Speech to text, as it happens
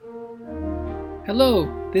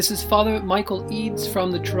Hello, this is Father Michael Eads from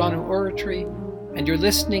the Toronto Oratory, and you're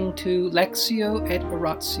listening to Lectio et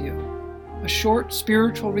Oratio, a short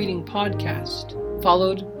spiritual reading podcast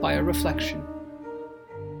followed by a reflection.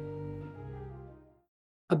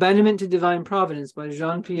 Abandonment to Divine Providence by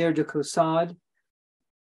Jean-Pierre de Caussade,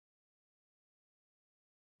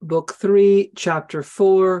 Book 3, Chapter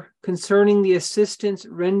 4, concerning the assistance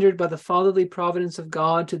rendered by the fatherly providence of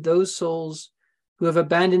God to those souls who have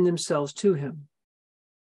abandoned themselves to Him.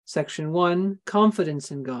 Section 1,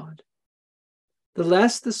 Confidence in God. The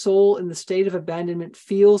less the soul in the state of abandonment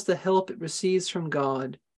feels the help it receives from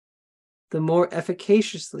God, the more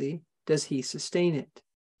efficaciously does He sustain it.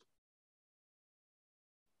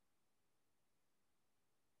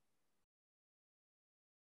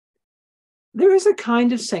 There is a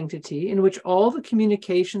kind of sanctity in which all the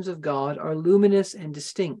communications of God are luminous and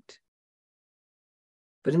distinct.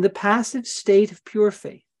 But in the passive state of pure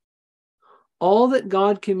faith, all that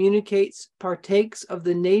God communicates partakes of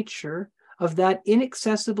the nature of that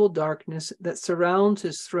inaccessible darkness that surrounds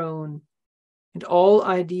His throne, and all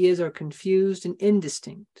ideas are confused and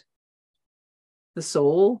indistinct. The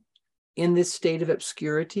soul, in this state of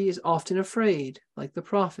obscurity, is often afraid, like the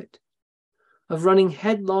prophet, of running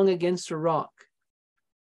headlong against a rock.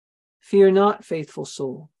 Fear not, faithful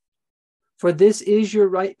soul, for this is your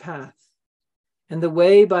right path, and the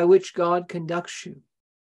way by which God conducts you.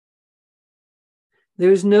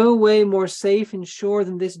 There is no way more safe and sure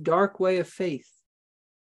than this dark way of faith.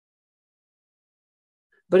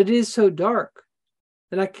 But it is so dark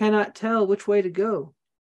that I cannot tell which way to go.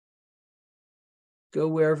 Go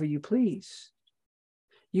wherever you please.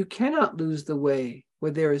 You cannot lose the way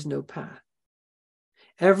where there is no path.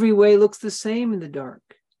 Every way looks the same in the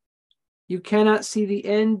dark. You cannot see the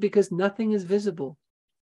end because nothing is visible.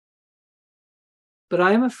 But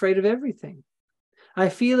I am afraid of everything. I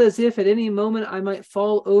feel as if at any moment I might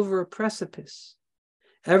fall over a precipice.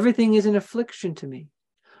 Everything is an affliction to me.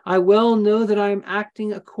 I well know that I am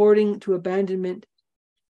acting according to abandonment,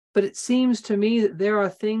 but it seems to me that there are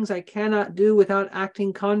things I cannot do without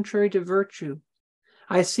acting contrary to virtue.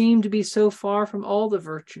 I seem to be so far from all the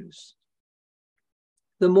virtues.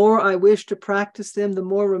 The more I wish to practice them, the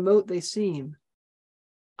more remote they seem.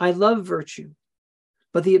 I love virtue,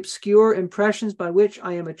 but the obscure impressions by which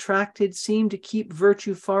I am attracted seem to keep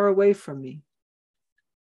virtue far away from me.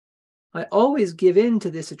 I always give in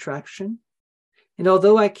to this attraction, and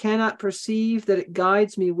although I cannot perceive that it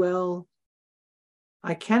guides me well,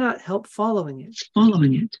 I cannot help following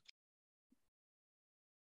it.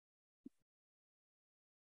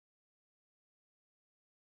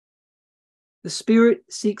 The spirit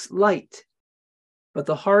seeks light, but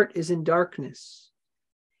the heart is in darkness.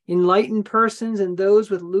 Enlightened persons and those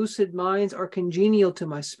with lucid minds are congenial to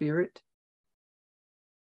my spirit.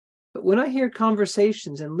 But when I hear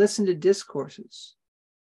conversations and listen to discourses,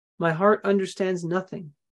 my heart understands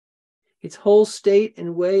nothing. Its whole state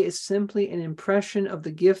and way is simply an impression of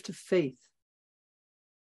the gift of faith,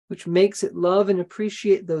 which makes it love and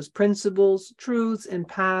appreciate those principles, truths, and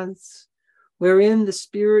paths wherein the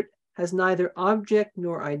spirit has neither object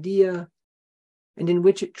nor idea, and in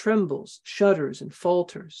which it trembles, shudders, and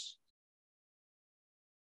falters.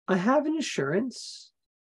 I have an assurance,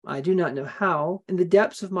 I do not know how, in the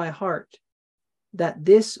depths of my heart, that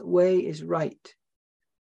this way is right,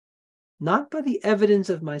 not by the evidence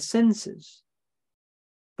of my senses,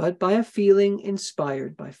 but by a feeling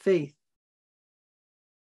inspired by faith.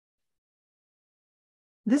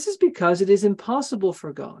 This is because it is impossible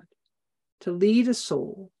for God to lead a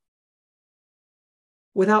soul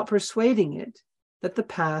without persuading it that the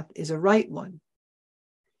path is a right one,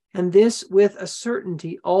 and this with a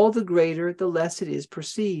certainty all the greater the less it is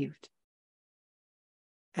perceived.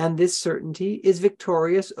 And this certainty is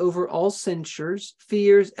victorious over all censures,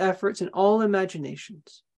 fears, efforts, and all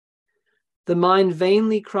imaginations. The mind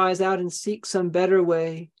vainly cries out and seeks some better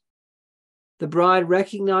way. The bride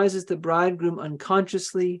recognizes the bridegroom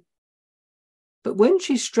unconsciously, but when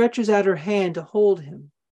she stretches out her hand to hold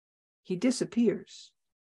him, he disappears.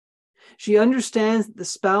 She understands that the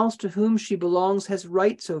spouse to whom she belongs has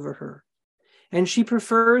rights over her, and she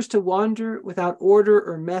prefers to wander without order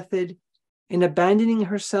or method in abandoning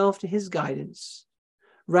herself to his guidance,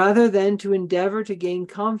 rather than to endeavor to gain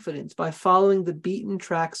confidence by following the beaten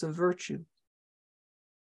tracks of virtue.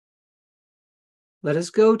 Let us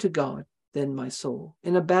go to God, then, my soul,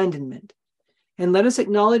 in abandonment, and let us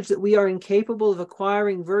acknowledge that we are incapable of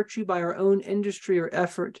acquiring virtue by our own industry or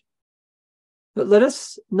effort. But let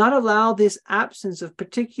us not allow this absence of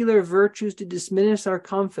particular virtues to diminish our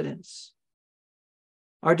confidence.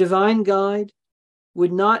 Our divine guide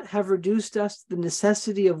would not have reduced us to the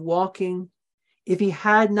necessity of walking if he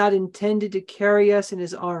had not intended to carry us in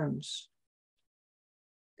his arms?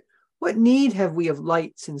 What need have we of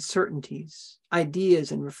lights and certainties,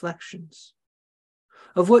 ideas and reflections?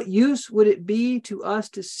 Of what use would it be to us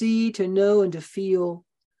to see, to know, and to feel,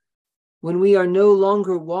 when we are no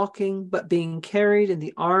longer walking, but being carried in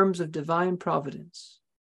the arms of divine providence?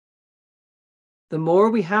 The more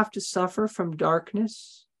we have to suffer from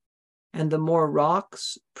darkness, and the more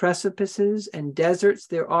rocks, precipices, and deserts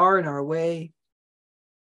there are in our way,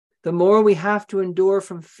 the more we have to endure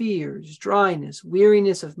from fears, dryness,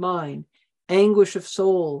 weariness of mind, anguish of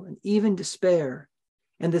soul, and even despair,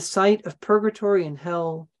 and the sight of purgatory and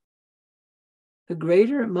hell, the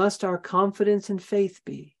greater must our confidence and faith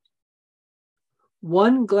be.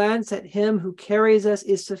 One glance at him who carries us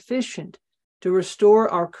is sufficient to restore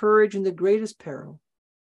our courage in the greatest peril.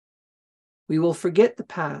 We will forget the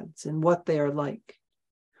paths and what they are like.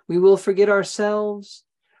 We will forget ourselves,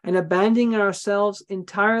 and abandoning ourselves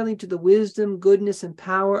entirely to the wisdom, goodness, and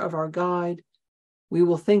power of our guide, we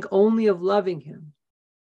will think only of loving him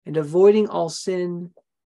and avoiding all sin,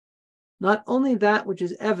 not only that which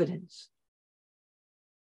is evidence,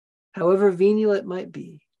 however venial it might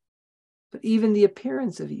be, but even the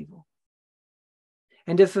appearance of evil,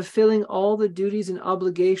 and of fulfilling all the duties and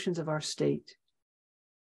obligations of our state.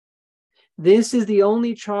 This is the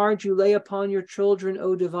only charge you lay upon your children,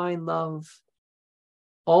 O divine love.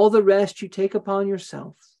 All the rest you take upon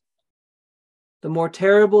yourself. The more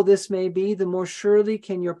terrible this may be, the more surely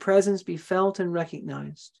can your presence be felt and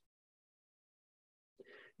recognized.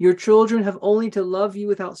 Your children have only to love you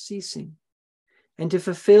without ceasing, and to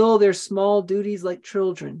fulfill their small duties like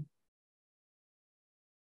children.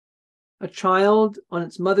 A child on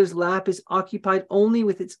its mother's lap is occupied only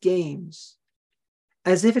with its games,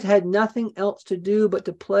 as if it had nothing else to do but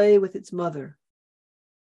to play with its mother.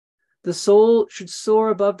 The soul should soar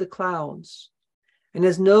above the clouds, and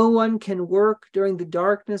as no one can work during the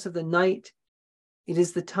darkness of the night, it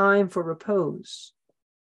is the time for repose.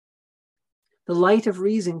 The light of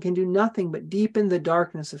reason can do nothing but deepen the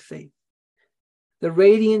darkness of faith. The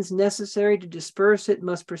radiance necessary to disperse it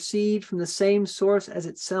must proceed from the same source as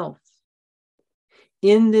itself.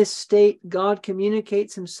 In this state, God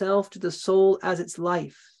communicates himself to the soul as its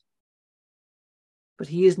life, but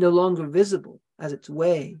he is no longer visible as its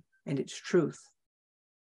way and its truth.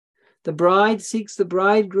 The bride seeks the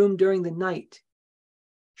bridegroom during the night.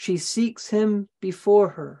 She seeks him before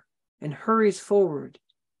her and hurries forward,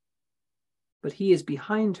 but he is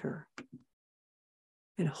behind her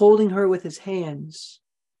and holding her with his hands.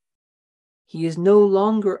 He is no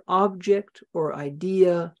longer object or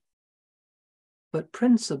idea, but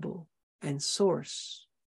principle and source.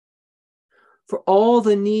 For all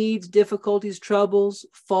the needs, difficulties, troubles,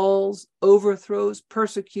 falls, overthrows,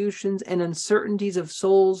 persecutions, and uncertainties of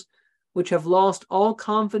souls which have lost all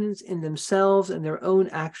confidence in themselves and their own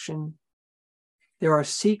action, there are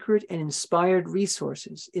secret and inspired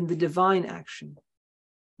resources in the divine action,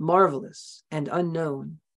 marvelous and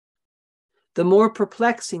unknown. The more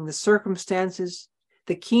perplexing the circumstances,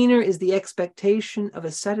 the keener is the expectation of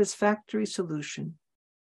a satisfactory solution.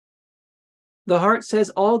 The heart says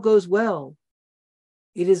all goes well.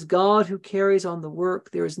 It is God who carries on the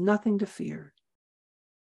work. There is nothing to fear.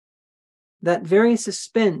 That very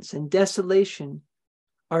suspense and desolation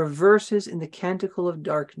are verses in the Canticle of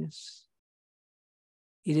Darkness.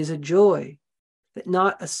 It is a joy that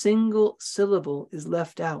not a single syllable is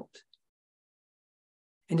left out.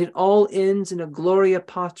 And it all ends in a Gloria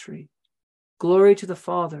Patri, glory to the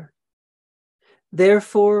Father.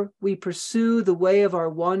 Therefore, we pursue the way of our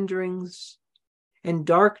wanderings, and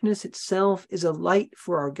darkness itself is a light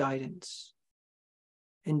for our guidance,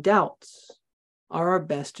 and doubts are our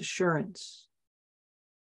best assurance.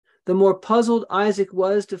 The more puzzled Isaac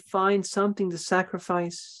was to find something to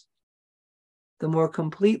sacrifice, the more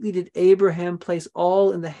completely did Abraham place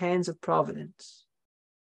all in the hands of providence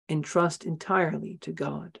and trust entirely to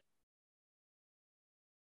God.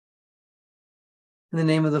 In the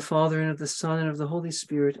name of the Father, and of the Son, and of the Holy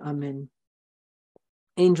Spirit, amen.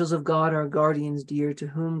 Angels of God, our guardians dear, to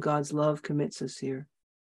whom God's love commits us here,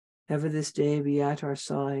 ever this day be at our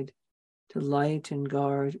side, to light and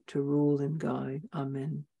guard, to rule and guide.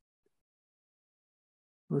 Amen.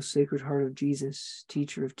 Most Sacred Heart of Jesus,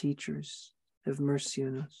 teacher of teachers, have mercy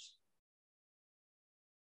on us.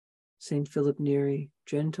 Saint Philip Neri,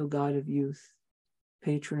 gentle guide of youth,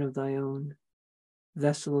 patron of thy own,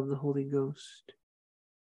 vessel of the Holy Ghost,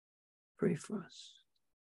 pray for us.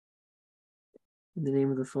 In the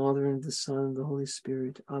name of the Father, and of the Son, and of the Holy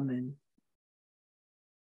Spirit. Amen.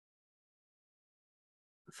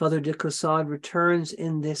 Father de Caussade returns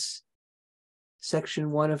in this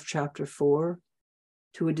section 1 of chapter 4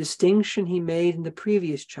 to a distinction he made in the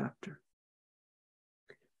previous chapter.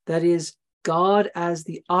 That is, God as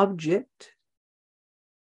the object,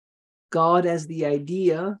 God as the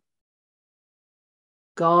idea,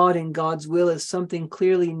 God and God's will as something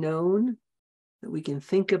clearly known that we can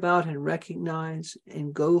think about and recognize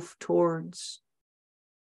and go towards,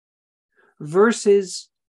 versus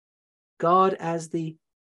God as the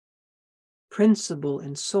principle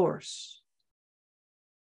and source.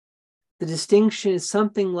 The distinction is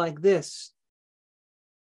something like this.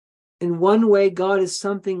 In one way, God is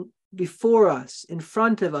something before us, in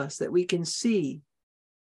front of us, that we can see.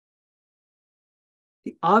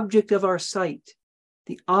 The object of our sight,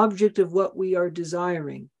 the object of what we are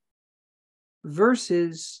desiring,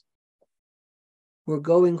 versus we're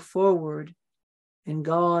going forward and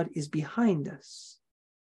God is behind us.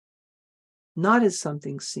 Not as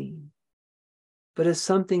something seen, but as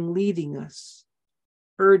something leading us,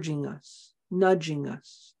 urging us, nudging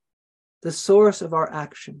us, the source of our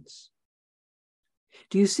actions.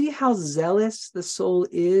 Do you see how zealous the soul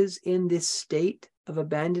is in this state of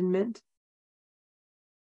abandonment?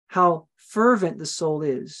 How fervent the soul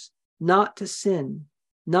is not to sin,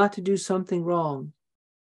 not to do something wrong.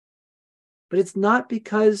 But it's not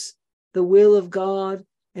because the will of God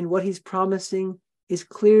and what he's promising is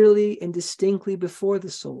clearly and distinctly before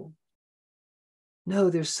the soul. No,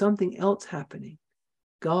 there's something else happening.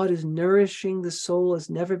 God is nourishing the soul as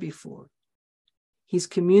never before. He's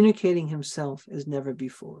communicating himself as never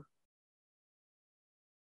before.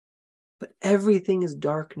 But everything is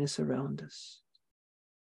darkness around us.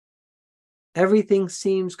 Everything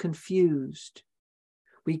seems confused.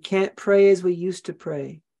 We can't pray as we used to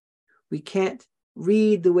pray. We can't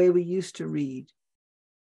read the way we used to read.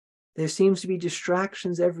 There seems to be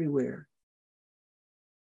distractions everywhere.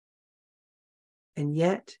 And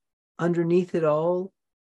yet, underneath it all,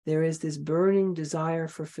 there is this burning desire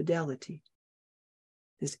for fidelity,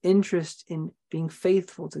 this interest in being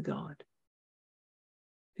faithful to God,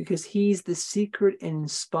 because he's the secret and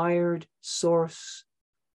inspired source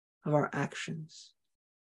of our actions.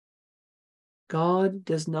 God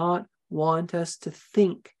does not want us to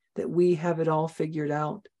think that we have it all figured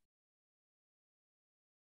out.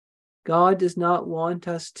 God does not want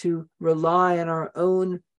us to rely on our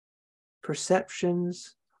own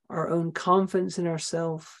perceptions, our own confidence in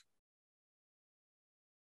ourselves.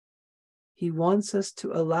 He wants us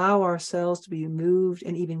to allow ourselves to be moved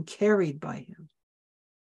and even carried by him.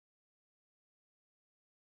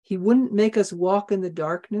 He wouldn't make us walk in the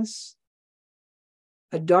darkness,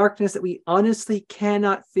 a darkness that we honestly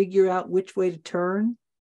cannot figure out which way to turn,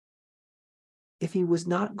 if he was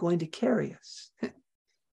not going to carry us.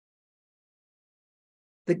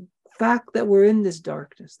 The fact that we're in this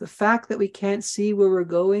darkness, the fact that we can't see where we're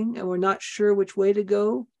going and we're not sure which way to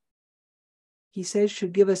go, he says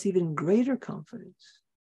should give us even greater confidence.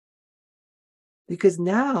 Because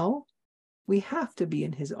now we have to be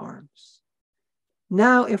in his arms.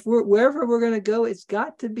 Now, if we're wherever we're going to go, it's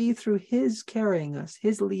got to be through his carrying us,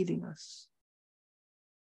 his leading us.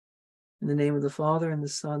 In the name of the Father, and the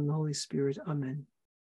Son, and the Holy Spirit. Amen.